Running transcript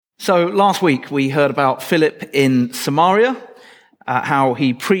So last week we heard about Philip in Samaria, how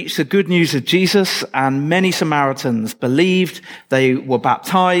he preached the good news of Jesus, and many Samaritans believed, they were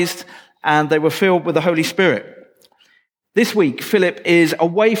baptized, and they were filled with the Holy Spirit. This week, Philip is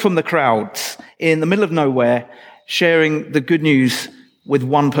away from the crowds in the middle of nowhere, sharing the good news with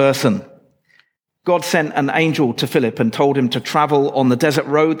one person. God sent an angel to Philip and told him to travel on the desert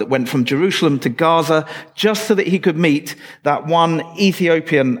road that went from Jerusalem to Gaza just so that he could meet that one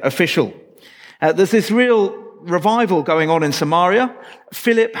Ethiopian official. There's this real revival going on in Samaria.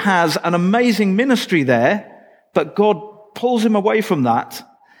 Philip has an amazing ministry there, but God pulls him away from that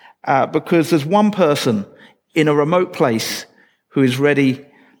because there's one person in a remote place who is ready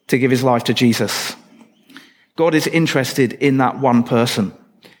to give his life to Jesus. God is interested in that one person.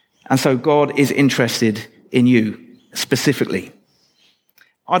 And so God is interested in you specifically.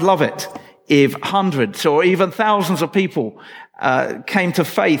 I'd love it if hundreds or even thousands of people came to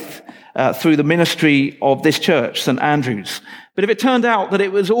faith through the ministry of this church, St. Andrew's. But if it turned out that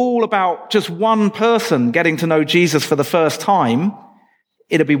it was all about just one person getting to know Jesus for the first time,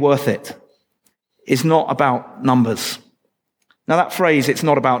 it'd be worth it. It's not about numbers. Now that phrase, it's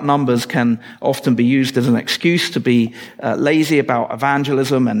not about numbers, can often be used as an excuse to be lazy about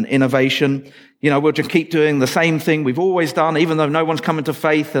evangelism and innovation. We'll just keep doing the same thing we've always done, even though no one's coming to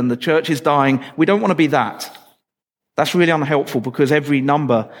faith and the church is dying. We don't want to be that. That's really unhelpful because every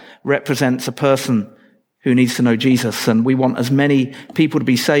number represents a person who needs to know Jesus, and we want as many people to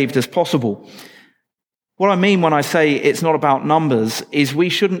be saved as possible. What I mean when I say it's not about numbers is we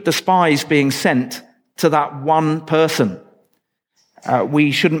shouldn't despise being sent to that one person.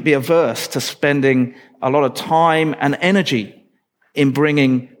 We shouldn't be averse to spending a lot of time and energy in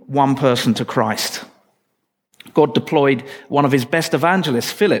bringing one person to Christ. God deployed one of his best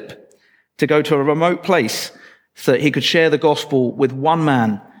evangelists, Philip, to go to a remote place so that he could share the gospel with one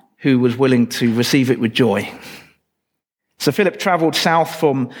man who was willing to receive it with joy. So Philip traveled south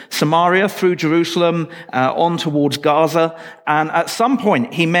from Samaria through Jerusalem on towards Gaza, and at some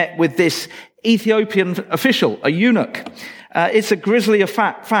point he met with this Ethiopian official, a eunuch. It's a grisly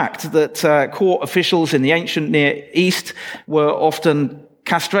fact that court officials in the ancient Near East were often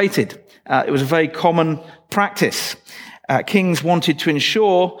castrated. It was a very common practice. Kings wanted to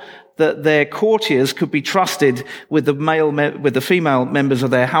ensure that their courtiers could be trusted with the female members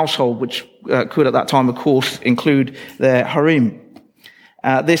of their household, which could at that time, of course, include their harem.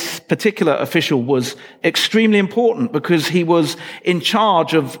 This particular official was extremely important because he was in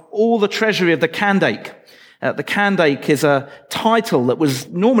charge of all the treasury of the Kandake. The Kandake is a title that was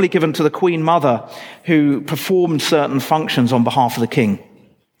normally given to the Queen Mother who performed certain functions on behalf of the king.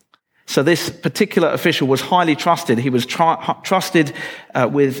 So this particular official was highly trusted. He was trusted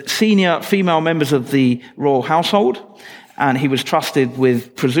with senior female members of the royal household, and he was trusted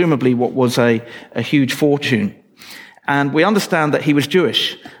with presumably what was a huge fortune. And we understand that he was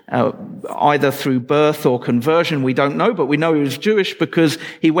Jewish, either through birth or conversion, we don't know, but we know he was Jewish because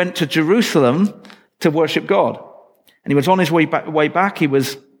he went to Jerusalem to worship God. And he was on his way back. He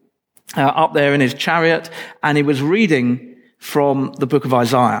was up there in his chariot, and he was reading from the book of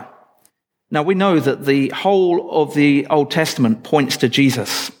Isaiah. Now, we know that the whole of the Old Testament points to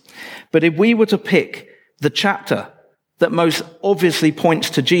Jesus. But if we were to pick the chapter that most obviously points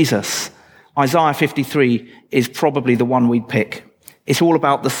to Jesus, Isaiah 53 is probably the one we'd pick. It's all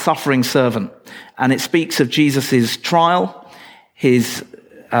about the suffering servant, and it speaks of Jesus' trial, his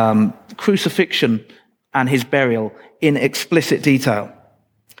crucifixion, and his burial in explicit detail.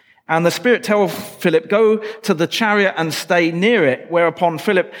 And the Spirit tells Philip, go to the chariot and stay near it, whereupon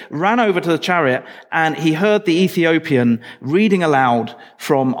Philip ran over to the chariot and he heard the Ethiopian reading aloud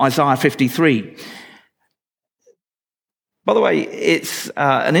from Isaiah 53. By the way, it's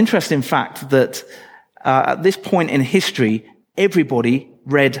an interesting fact that at this point in history, everybody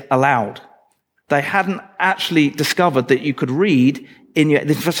read aloud. They hadn't actually discovered that you could read in your,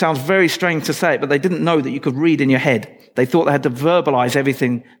 this sounds very strange to say it, but they didn't know that you could read in your head. They thought they had to verbalize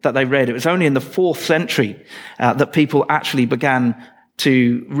everything that they read. It was only in the 4th century that people actually began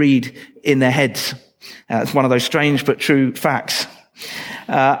to read in their heads. It's one of those strange but true facts.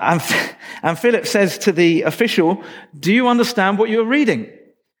 And Philip says to the official, do you understand what you're reading?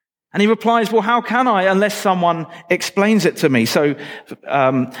 And he replies, well, how can I unless someone explains it to me? So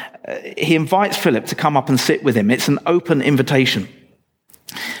he invites Philip to come up and sit with him. It's an open invitation.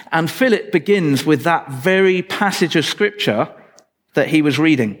 And Philip begins with that very passage of scripture that he was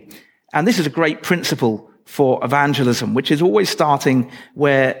reading. And this is a great principle for evangelism, which is always starting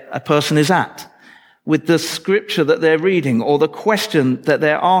where a person is at, with the scripture that they're reading, or the question that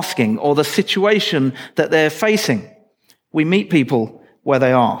they're asking, or the situation that they're facing. We meet people where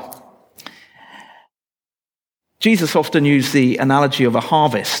they are. Jesus often used the analogy of a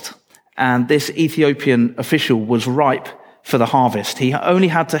harvest, and this Ethiopian official was ripe for the harvest. He only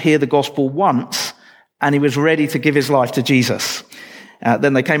had to hear the gospel once, and he was ready to give his life to Jesus.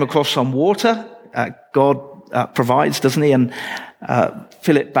 Then they came across some water. God provides, doesn't he? And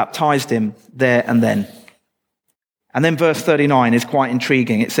Philip baptized him there and then. And then verse 39 is quite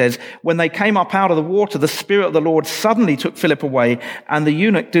intriguing. It says, when they came up out of the water, the Spirit of the Lord suddenly took Philip away, and the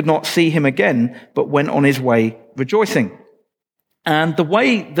eunuch did not see him again, but went on his way rejoicing. And the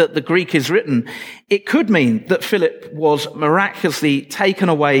way that the Greek is written, it could mean that Philip was miraculously taken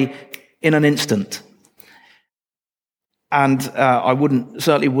away in an instant. And I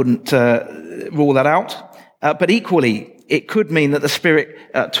certainly wouldn't rule that out. But equally, it could mean that the Spirit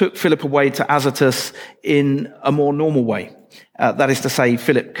took Philip away to Azotus in a more normal way. That is to say,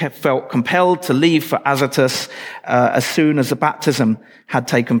 Philip felt compelled to leave for Azotus as soon as the baptism had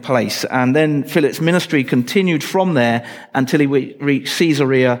taken place. And then Philip's ministry continued from there until he reached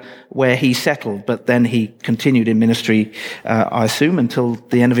Caesarea, where he settled. But then he continued in ministry, I assume, until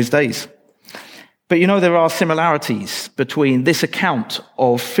the end of his days. But there are similarities between this account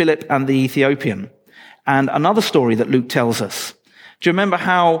of Philip and the Ethiopian and another story that Luke tells us. Do you remember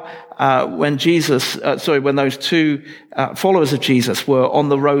how when those two followers of Jesus were on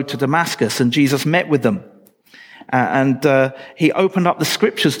the road to Damascus and Jesus met with them and he opened up the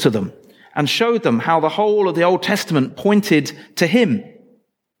scriptures to them and showed them how the whole of the Old Testament pointed to him?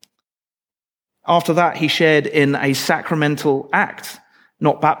 After that, he shared in a sacramental act,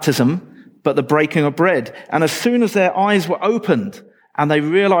 not baptism, but the breaking of bread. And as soon as their eyes were opened and they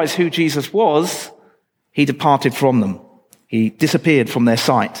realized who Jesus was, he departed from them. He disappeared from their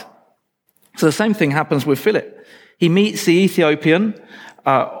sight. So the same thing happens with Philip. He meets the Ethiopian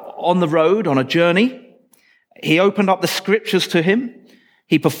on the road, on a journey. He opened up the scriptures to him.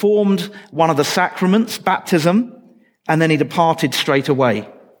 He performed one of the sacraments, baptism, and then he departed straight away.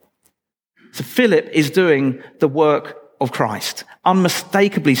 So Philip is doing the work of Christ,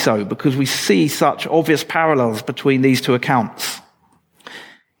 unmistakably so, because we see such obvious parallels between these two accounts.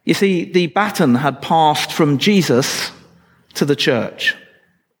 You see, the baton had passed from Jesus to the church.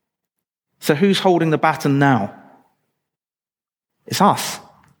 So who's holding the baton now? It's us.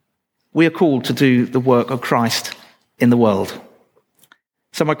 We are called to do the work of Christ in the world.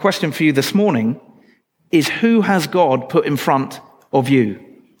 So my question for you this morning is, who has God put in front of you?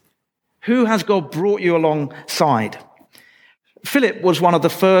 Who has God brought you alongside? Philip was one of the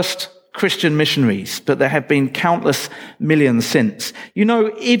first Christian missionaries, but there have been countless millions since.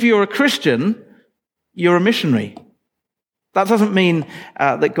 If you're a Christian, you're a missionary. That doesn't mean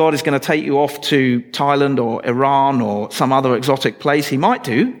that God is going to take you off to Thailand or Iran or some other exotic place. He might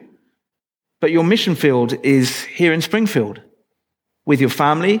do. But your mission field is here in Springfield with your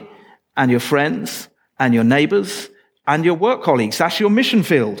family and your friends and your neighbors and your work colleagues. That's your mission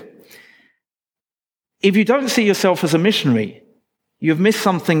field. If you don't see yourself as a missionary, you've missed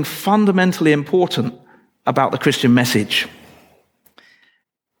something fundamentally important about the Christian message.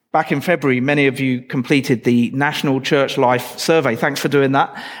 Back in February, many of you completed the National Church Life Survey. Thanks for doing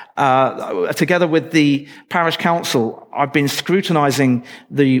that. Together with the Parish Council, I've been scrutinizing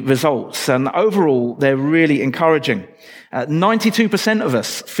the results, and overall, they're really encouraging. 92% of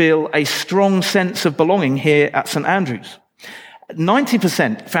us feel a strong sense of belonging here at St. Andrews.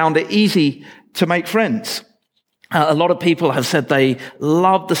 90% found it easy to make friends. A lot of people have said they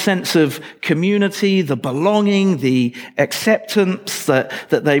love the sense of community, the belonging, the acceptance, that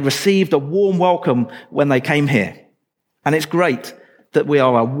they received a warm welcome when they came here. And it's great that we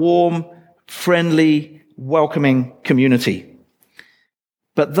are a warm, friendly, welcoming community.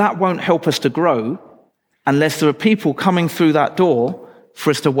 But that won't help us to grow unless there are people coming through that door for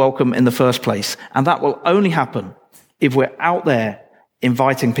us to welcome in the first place. And that will only happen if we're out there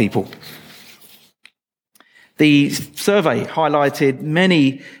inviting people. The survey highlighted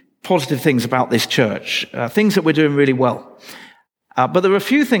many positive things about this church, things that we're doing really well. But there are a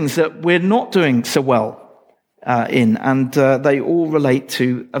few things that we're not doing so well in, and they all relate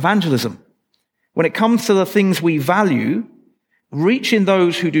to evangelism. When it comes to the things we value, reaching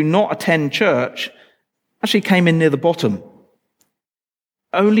those who do not attend church actually came in near the bottom.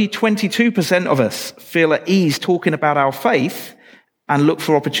 Only 22% of us feel at ease talking about our faith and look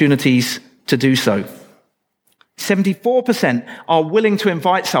for opportunities to do so. 74% are willing to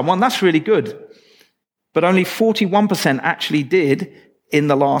invite someone. That's really good. But only 41% actually did in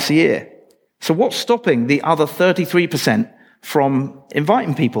the last year. So what's stopping the other 33% from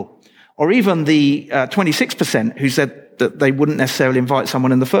inviting people? Or even the 26% who said that they wouldn't necessarily invite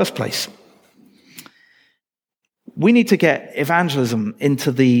someone in the first place? We need to get evangelism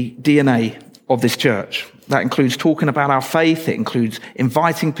into the DNA of this church. That includes talking about our faith. It includes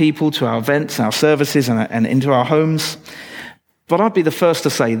inviting people to our events, our services, and into our homes. But I'd be the first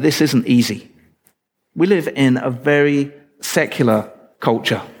to say this isn't easy. We live in a very secular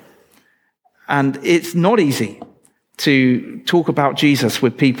culture. And it's not easy to talk about Jesus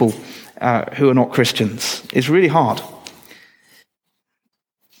with people who are not Christians. It's really hard.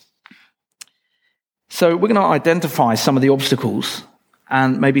 So we're going to identify some of the obstacles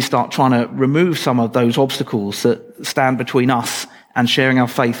and maybe start trying to remove some of those obstacles that stand between us and sharing our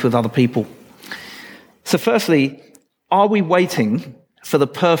faith with other people. So firstly, are we waiting for the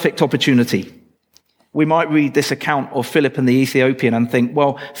perfect opportunity? We might read this account of Philip and the Ethiopian and think,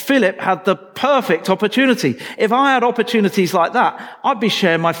 well, Philip had the perfect opportunity. If I had opportunities like that, I'd be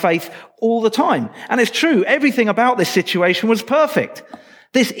sharing my faith all the time. And it's true, everything about this situation was perfect.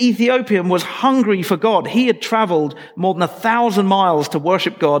 This Ethiopian was hungry for God. He had traveled more than 1,000 miles to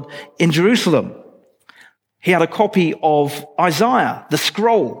worship God in Jerusalem. He had a copy of Isaiah, the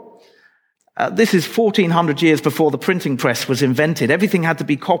scroll. This is 1,400 years before the printing press was invented. Everything had to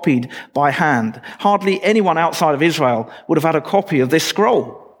be copied by hand. Hardly anyone outside of Israel would have had a copy of this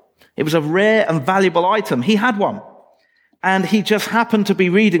scroll. It was a rare and valuable item. He had one. And he just happened to be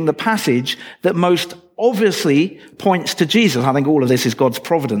reading the passage that most obviously points to Jesus. I think all of this is God's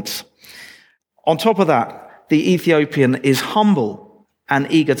providence. On top of that, the Ethiopian is humble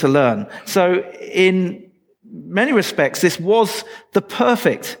and eager to learn. So in many respects, this was the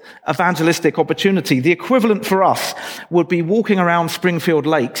perfect evangelistic opportunity. The equivalent for us would be walking around Springfield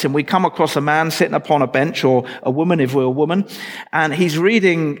Lakes and we come across a man sitting upon a bench, or a woman if we're a woman, and he's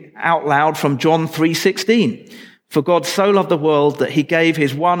reading out loud from John 3:16. For God so loved the world that he gave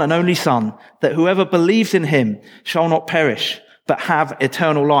his one and only Son, that whoever believes in him shall not perish, but have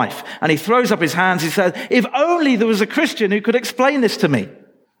eternal life. And he throws up his hands. He says, if only there was a Christian who could explain this to me.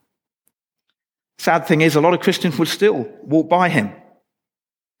 Sad thing is, a lot of Christians would still walk by him.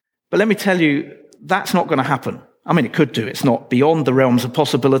 But let me tell you, that's not going to happen. I mean, it could do. It's not beyond the realms of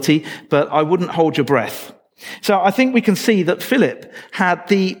possibility, but I wouldn't hold your breath. So I think we can see that Philip had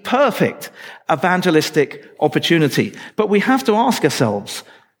the perfect evangelistic opportunity. But we have to ask ourselves,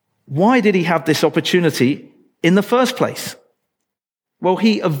 why did he have this opportunity in the first place? Well,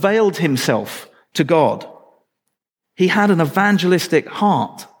 he availed himself to God. He had an evangelistic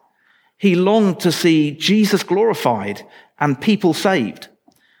heart. He longed to see Jesus glorified and people saved.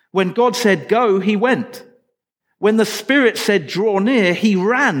 When God said go, he went. When the Spirit said draw near, he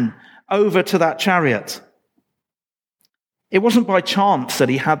ran over to that chariot. It wasn't by chance that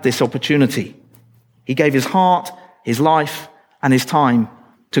he had this opportunity. He gave his heart, his life, and his time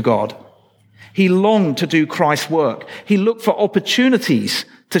to God. He longed to do Christ's work. He looked for opportunities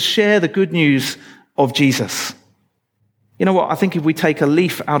to share the good news of Jesus. You know what? I think if we take a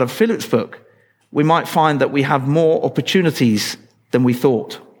leaf out of Philip's book, we might find that we have more opportunities than we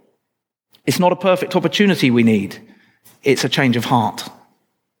thought. It's not a perfect opportunity we need. It's a change of heart.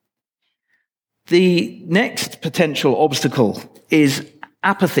 The next potential obstacle is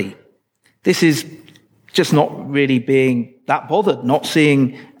apathy. This is just not really being that bothered, not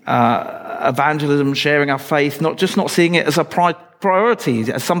seeing evangelism, sharing our faith, not seeing it as a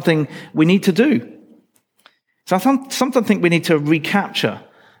priority, as something we need to do. So I sometimes think we need to recapture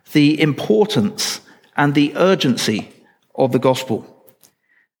the importance and the urgency of the gospel.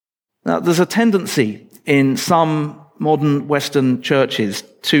 Now, there's a tendency in some modern Western churches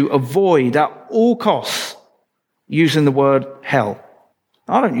to avoid at all costs using the word hell.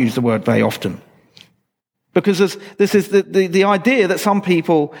 I don't use the word very often. Because this is the idea that some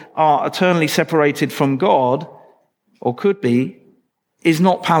people are eternally separated from God, or could be, is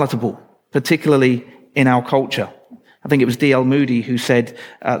not palatable, particularly in our culture. I think it was D.L. Moody who said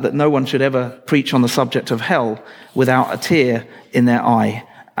that no one should ever preach on the subject of hell without a tear in their eye.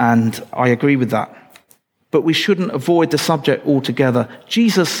 And I agree with that. But we shouldn't avoid the subject altogether.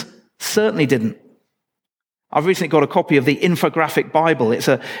 Jesus certainly didn't. I've recently got a copy of the Infographic Bible. It's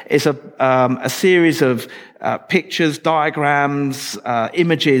a series of pictures, diagrams,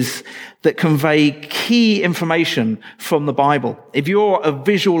 images that convey key information from the Bible. If you're a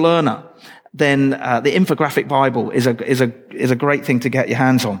visual learner, then the Infographic Bible is a great thing to get your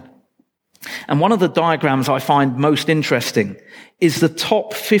hands on. And one of the diagrams I find most interesting is the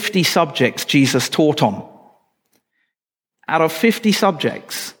top 50 subjects Jesus taught on. Out of 50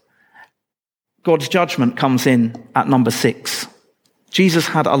 subjects, God's judgment comes in at number 6. Jesus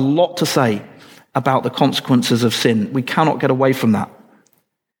had a lot to say about the consequences of sin. We cannot get away from that.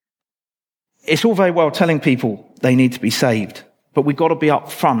 It's all very well telling people they need to be saved, but we've got to be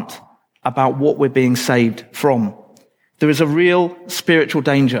upfront about what we're being saved from. There is a real spiritual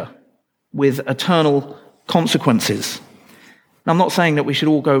danger with eternal consequences. Now, I'm not saying that we should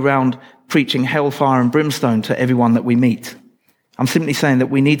all go around preaching hellfire and brimstone to everyone that we meet. I'm simply saying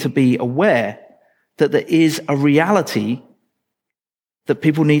that we need to be aware that there is a reality that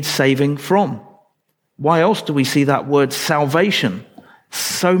people need saving from. Why else do we see that word salvation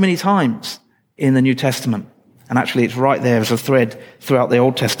so many times in the New Testament? And actually, it's right there as a thread throughout the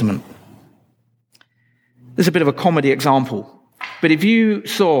Old Testament. There's a bit of a comedy example. But if you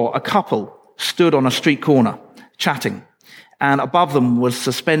saw a couple stood on a street corner chatting, and above them was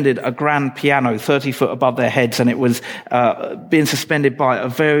suspended a grand piano 30 foot above their heads, and it was being suspended by a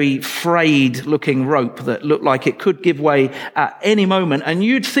very frayed-looking rope that looked like it could give way at any moment, and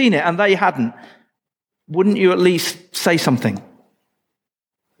you'd seen it and they hadn't, wouldn't you at least say something?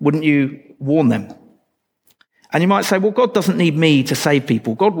 Wouldn't you warn them? And you might say, well, God doesn't need me to save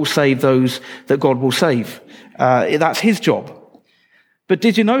people. God will save those that God will save. That's his job. But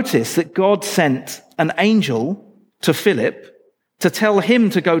did you notice that God sent an angel to Philip to tell him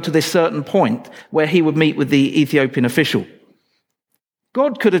to go to this certain point where he would meet with the Ethiopian official?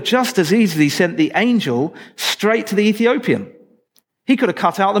 God could have just as easily sent the angel straight to the Ethiopian. He could have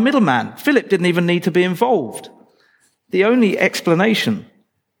cut out the middleman. Philip didn't even need to be involved. The only explanation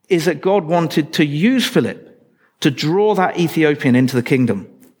is that God wanted to use Philip to draw that Ethiopian into the kingdom.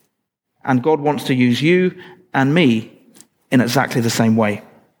 And God wants to use you and me in exactly the same way.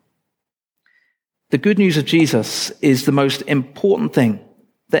 The good news of Jesus is the most important thing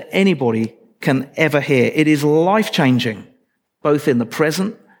that anybody can ever hear. It is life-changing, both in the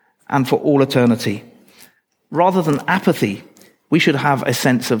present and for all eternity. Rather than apathy, we should have a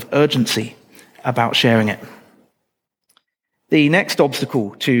sense of urgency about sharing it. The next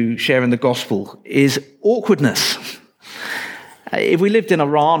obstacle to sharing the gospel is awkwardness. If we lived in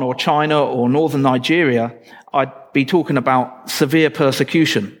Iran or China or northern Nigeria, I'd be talking about severe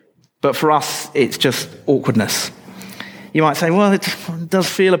persecution. But for us, it's just awkwardness. You might say, well, it does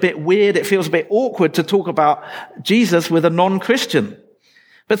feel a bit weird. It feels a bit awkward to talk about Jesus with a non-Christian.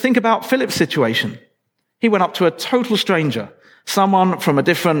 But think about Philip's situation. He went up to a total stranger, someone from a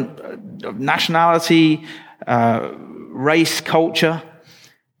different nationality, race, culture,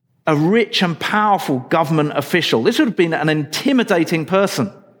 a rich and powerful government official. This would have been an intimidating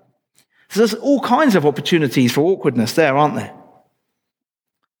person. So there's all kinds of opportunities for awkwardness there, aren't there?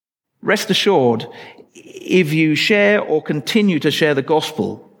 Rest assured, if you share or continue to share the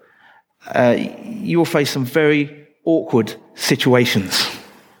gospel, you will face some very awkward situations.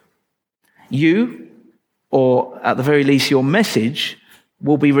 You, or at the very least your message,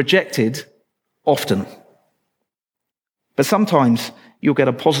 will be rejected often. But sometimes you'll get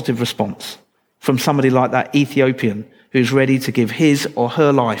a positive response from somebody like that Ethiopian who's ready to give his or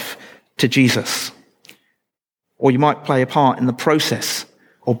her life to Jesus. Or you might play a part in the process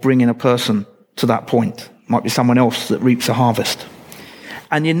of bringing a person to that point. It might be someone else that reaps a harvest.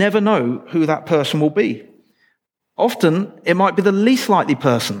 And you never know who that person will be. Often, it might be the least likely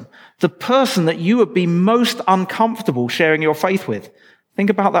person, the person that you would be most uncomfortable sharing your faith with. Think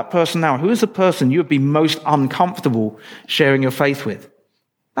about that person now. Who is the person you would be most uncomfortable sharing your faith with?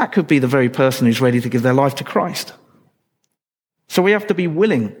 That could be the very person who's ready to give their life to Christ. So we have to be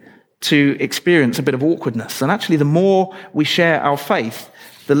willing to experience a bit of awkwardness. And actually, the more we share our faith,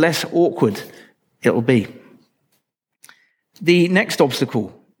 the less awkward it'll be. The next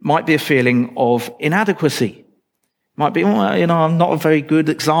obstacle might be a feeling of inadequacy. Might be, I'm not a very good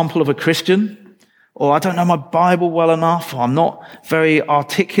example of a Christian, or I don't know my Bible well enough, or I'm not very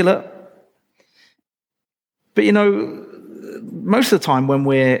articulate. But most of the time when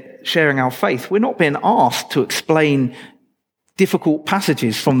we're sharing our faith, we're not being asked to explain difficult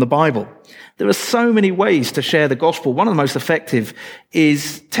passages from the Bible. There are so many ways to share the gospel. One of the most effective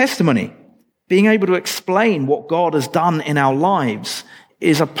is testimony. Being able to explain what God has done in our lives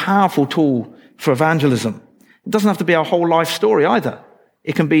is a powerful tool for evangelism. It doesn't have to be our whole life story either.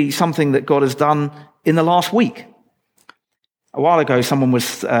 It can be something that God has done in the last week. A while ago, someone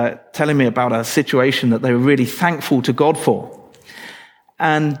was telling me about a situation that they were really thankful to God for.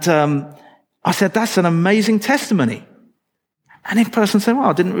 And I said, that's an amazing testimony. And the person said, well,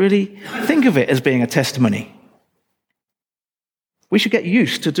 I didn't really think of it as being a testimony. We should get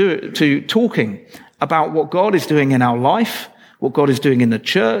used to talking about what God is doing in our life, what God is doing in the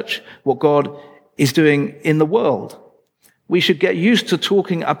church, what God is doing in the world. We should get used to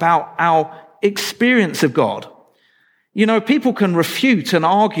talking about our experience of God. People can refute and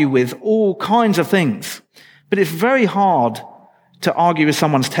argue with all kinds of things, but it's very hard to argue with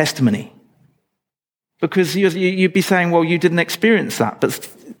someone's testimony. Because you'd be saying, well, you didn't experience that. But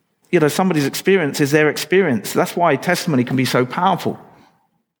somebody's experience is their experience. That's why testimony can be so powerful.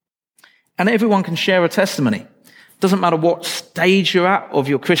 And everyone can share a testimony. Doesn't matter what stage you're at of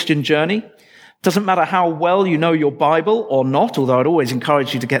your Christian journey. Doesn't matter how well you know your Bible or not, although I'd always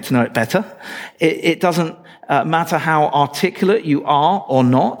encourage you to get to know it better. It doesn't matter how articulate you are or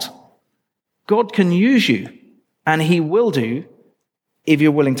not. God can use you, and he will do if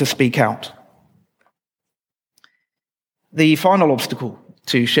you're willing to speak out. The final obstacle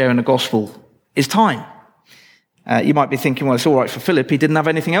to sharing the gospel is time. You might be thinking, well, it's all right for Philip. He didn't have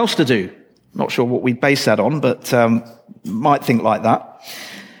anything else to do. Not sure what we base that on, but might think like that.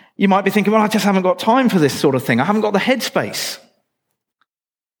 You might be thinking, well, I just haven't got time for this sort of thing. I haven't got the headspace.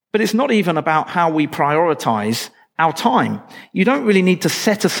 But it's not even about how we prioritize our time. You don't really need to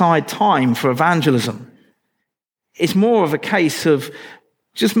set aside time for evangelism. It's more of a case of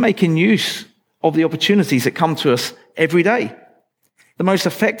just making use of the opportunities that come to us every day. The most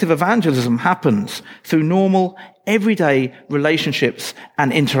effective evangelism happens through normal, everyday relationships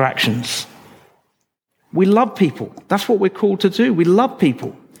and interactions. We love people. That's what we're called to do. We love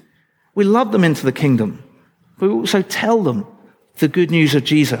people. We love them into the kingdom. But we also tell them the good news of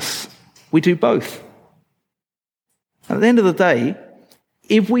Jesus. We do both. At the end of the day,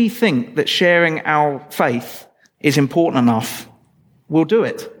 if we think that sharing our faith is important enough, we'll do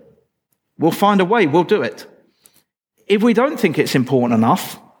it. We'll find a way, we'll do it. If we don't think it's important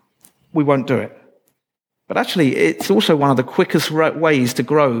enough, we won't do it. But actually, it's also one of the quickest ways to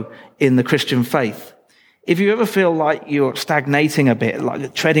grow in the Christian faith. If you ever feel like you're stagnating a bit,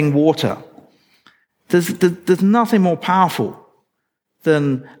 like treading water, there's nothing more powerful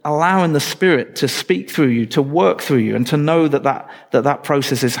than allowing the Spirit to speak through you, to work through you, and to know that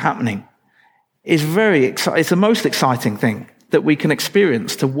process is happening. It's the most exciting thing that we can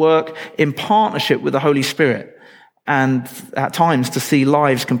experience, to work in partnership with the Holy Spirit, and at times to see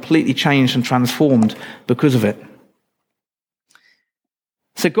lives completely changed and transformed because of it.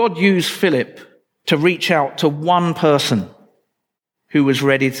 So God used Philip to reach out to one person who was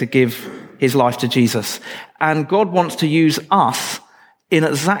ready to give his life to Jesus. And God wants to use us in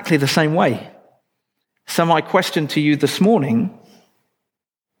exactly the same way. So my question to you this morning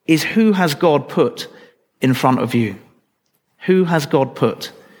is, who has God put in front of you? Who has God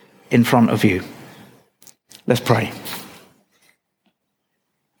put in front of you? Let's pray.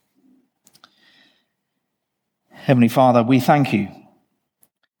 Heavenly Father, we thank you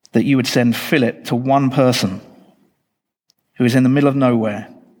that you would send Philip to one person who is in the middle of nowhere.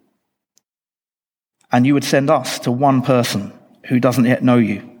 And you would send us to one person who doesn't yet know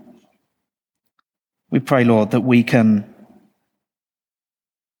you. We pray, Lord, that we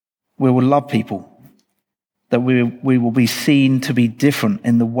will love people, that we will be seen to be different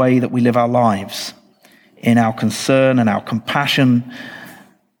in the way that we live our lives, in our concern and our compassion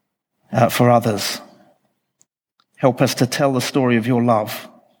for others. Help us to tell the story of your love,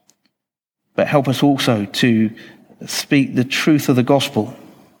 but help us also to speak the truth of the gospel,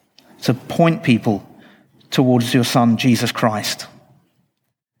 to point people towards your Son, Jesus Christ,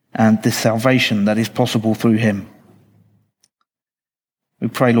 and the salvation that is possible through him. We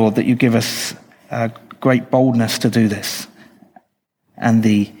pray, Lord, that you give us great boldness to do this, and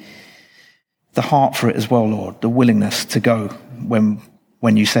the heart for it as well, Lord, the willingness to go when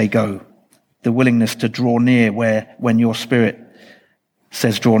you say go, the willingness to draw near when your Spirit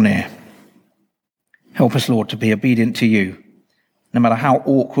says draw near. Help us, Lord, to be obedient to you, no matter how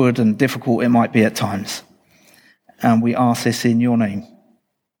awkward and difficult it might be at times. And we ask this in your name,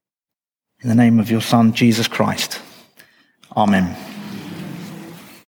 in the name of your Son, Jesus Christ. Amen.